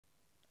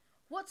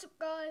What's up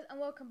guys, and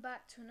welcome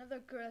back to another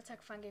Gorilla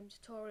Tag fan game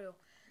tutorial.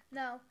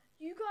 Now,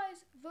 you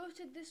guys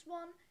voted this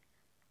one.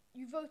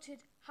 You voted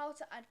how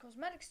to add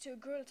cosmetics to a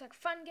Gorilla Tag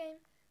fan game.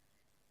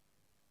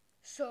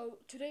 So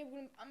today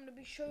I'm going to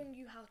be showing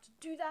you how to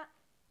do that.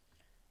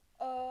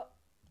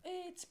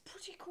 It's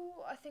pretty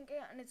cool, I think,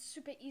 and it's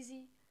super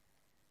easy.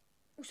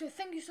 Also,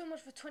 thank you so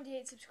much for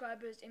 28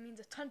 subscribers. It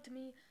means a ton to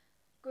me.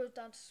 Goes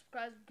down to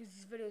subscribe because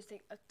these videos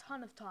take a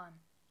ton of time.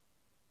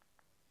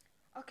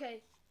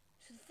 Okay.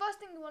 So the first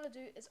thing you want to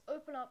do is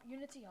open up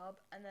Unity Hub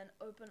and then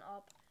open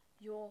up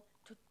your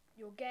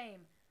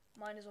game.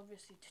 Mine is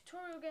obviously a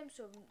tutorial game,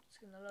 so I'm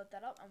just going to load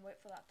that up and wait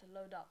for that to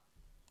load up.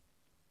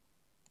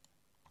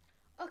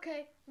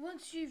 Okay,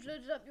 once you've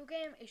loaded up your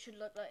game, it should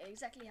look like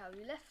exactly how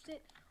you left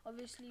it.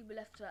 Obviously, we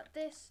left it like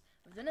this,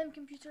 with the name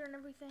computer and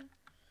everything.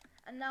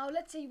 And now,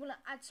 let's say you want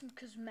to add some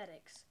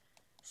cosmetics.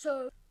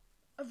 So,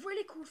 a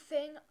really cool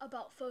thing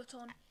about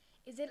Photon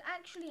is it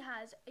actually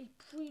has a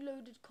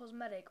preloaded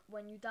cosmetic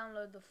when you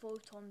download the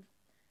Photon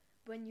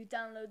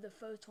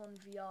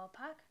VR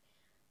pack.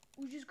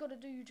 You just got to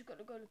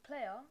go to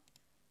player,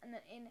 and then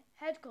in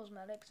head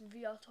cosmetics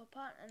VR top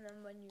hat, and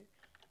then when you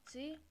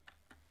see,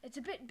 it's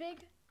a bit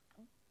big,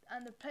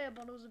 and the player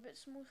model is a bit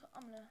small. So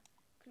I'm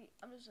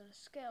just gonna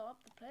scale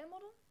up the player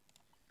model,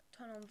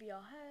 turn on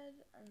VR head,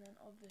 and then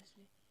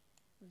obviously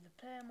move the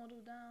player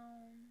model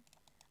down,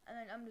 and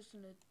then I'm just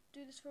gonna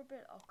do this for a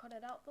bit. I'll cut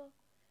it out though.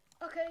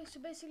 Okay, so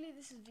basically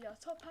this is VR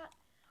top hat.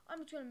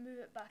 I'm just going to move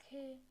it back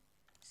here,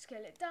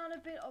 scale it down a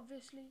bit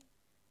obviously,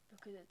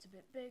 because it's a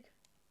bit big.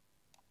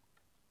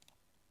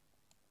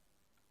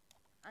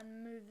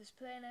 And move this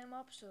player name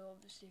up so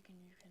obviously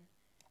you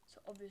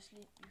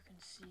can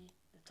see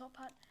the top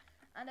hat.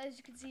 And as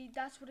you can see,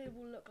 that's what it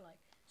will look like.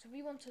 So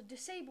we want to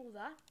disable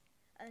that,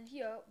 and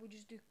here we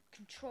just do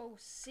Control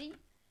C.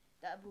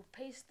 That will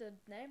paste the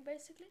name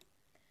basically.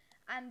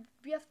 And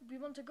we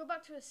want to go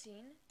back to a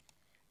scene.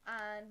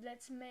 And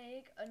let's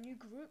make a new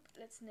group.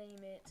 Let's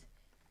name it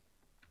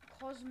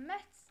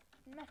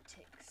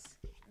Cosmetics.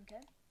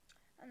 Okay.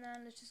 And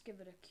then let's just give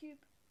it a cube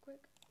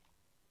quick.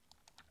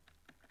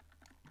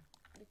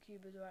 The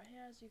cube is right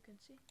here, as you can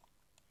see.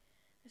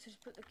 Let's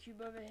just put the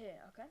cube over here,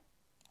 okay?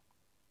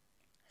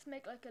 Let's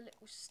make like a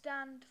little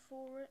stand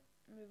for it.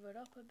 Move it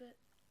up a bit.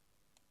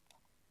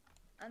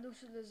 And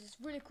also there's this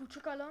really cool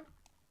trick I learned.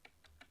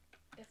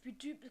 If we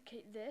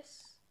duplicate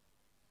this,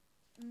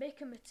 make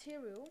a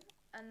material,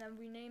 and then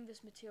we name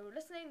this material.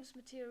 Let's name this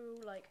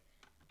material like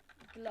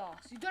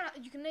glass. You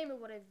can name it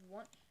whatever you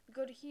want. We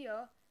go to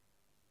here,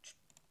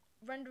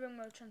 rendering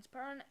mode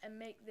transparent, and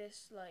make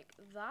this like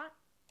that.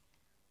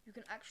 You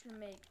can actually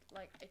make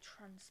like a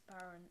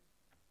transparent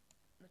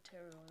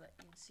material that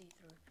you can see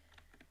through.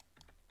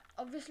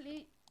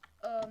 Obviously,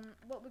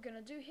 what we're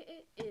gonna do here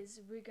is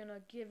we're gonna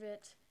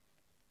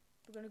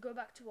go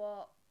back to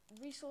our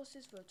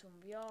resources, Photon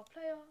VR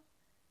player,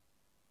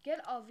 get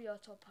our VR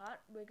top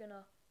hat. We're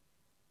gonna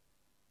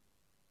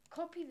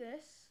copy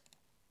this,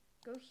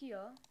 go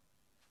here,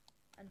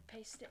 and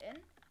paste it in.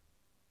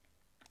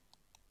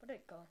 Where'd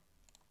it go?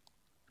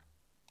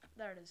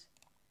 There it is.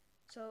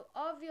 So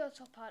our VR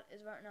top hat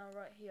is right now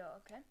right here,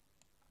 okay?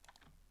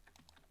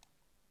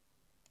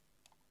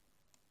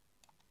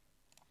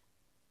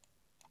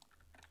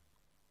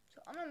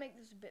 So I'm gonna make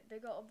this a bit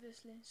bigger,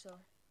 obviously, so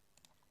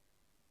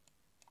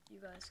you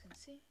guys can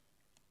see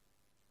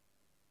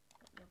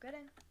what you're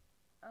getting.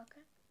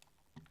 Okay.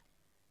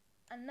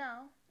 And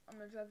now I'm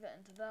gonna drag that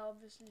into there,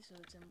 obviously, so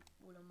it's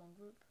all in one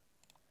group.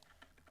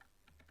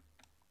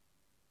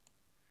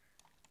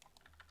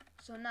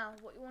 So now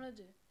what you want to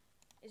do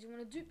is you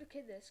want to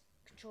duplicate this,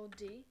 Control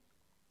D,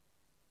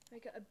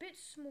 make it a bit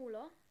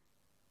smaller,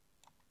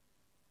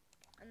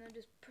 and then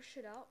just push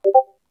it out.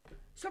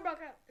 Sorry about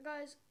that,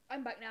 guys,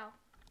 I'm back now.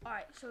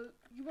 Alright, so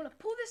you want to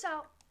pull this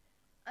out,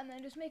 and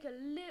then just make it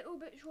a little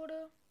bit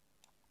shorter,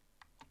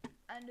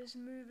 and just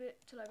move it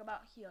to like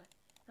about here.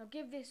 Now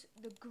give this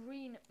the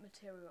green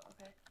material,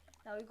 okay?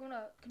 Now we're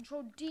gonna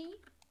Control D,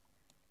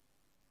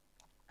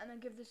 and then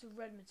give this a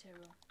red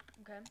material,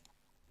 okay?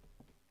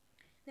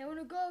 Now we're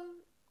gonna go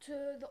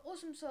to the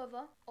awesome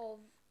server of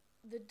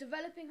the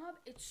developing hub.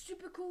 It's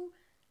super cool,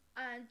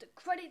 and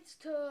credits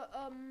to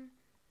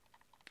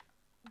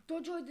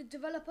Dojo, the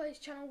developer. His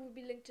channel will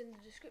be linked in the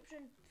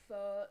description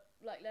for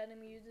like letting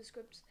me use the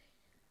scripts.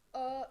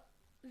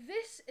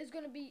 This is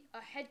gonna be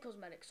a head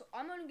cosmetic, so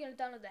I'm only gonna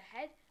download the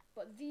head.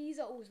 But these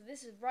are also,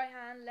 this is right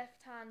hand,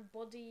 left hand,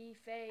 body,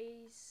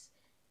 face.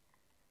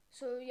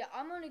 So yeah,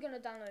 I'm only going to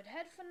download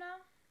head for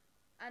now.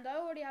 And I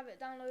already have it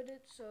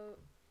downloaded, so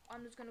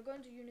I'm just going to go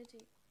into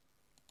Unity,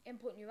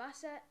 import new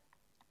asset.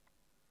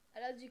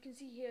 And as you can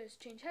see here, it's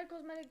change head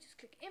cosmetic. Just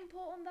click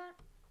import on that.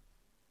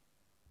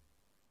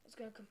 It's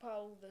going to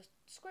compile the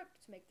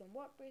script to make them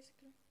work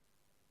basically.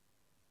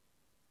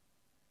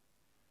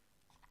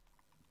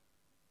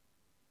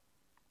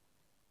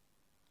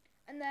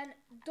 And then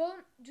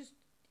don't just,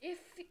 I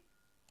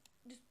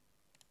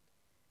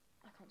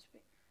can't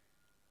speak.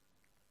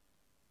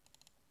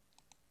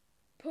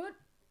 Put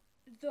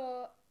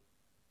the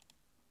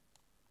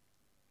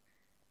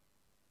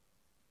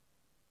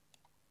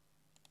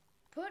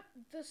put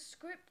the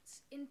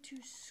scripts into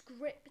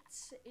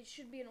scripts. It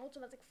should be an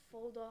automatic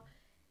folder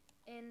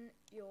in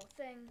your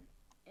thing,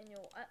 in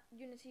your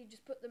Unity.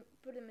 Just put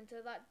them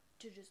into that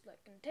to just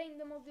like contain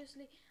them,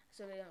 obviously,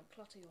 so they don't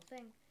clutter your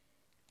thing.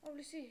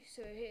 Obviously,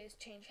 so here's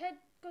change head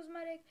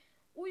cosmetic.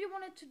 All you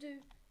want it to do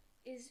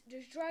is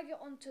just drag it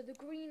onto the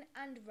green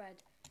and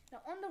red. Now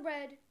on the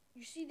red,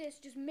 you see this,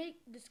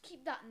 just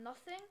keep that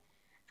nothing,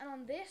 and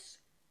on this,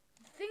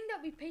 the thing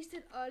that we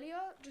pasted earlier,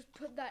 just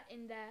put that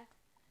in there.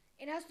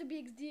 It has to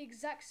be the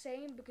exact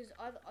same because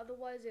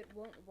otherwise it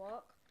won't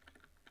work.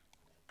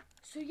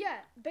 So yeah,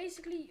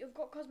 basically you've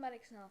got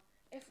cosmetics now.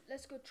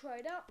 Let's go try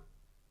it out.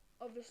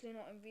 Obviously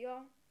not in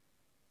VR.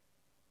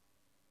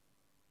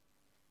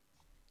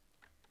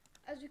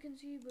 As you can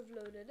see, we've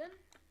loaded in.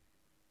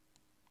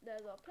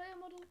 There's our player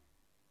model.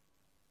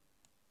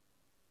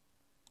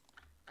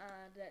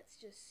 And let's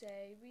just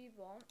say we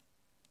want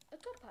a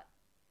top hat.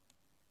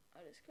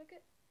 I'll just click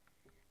it.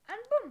 And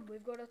boom,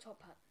 we've got a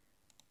top hat.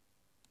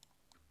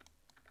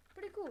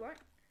 Pretty cool, right?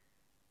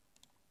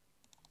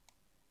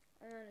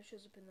 And then it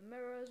shows up in the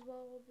mirror as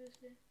well,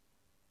 obviously.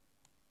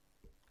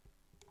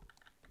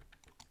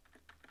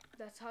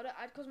 That's how to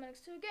add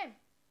cosmetics to a game.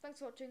 Thanks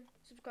for watching.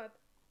 Subscribe.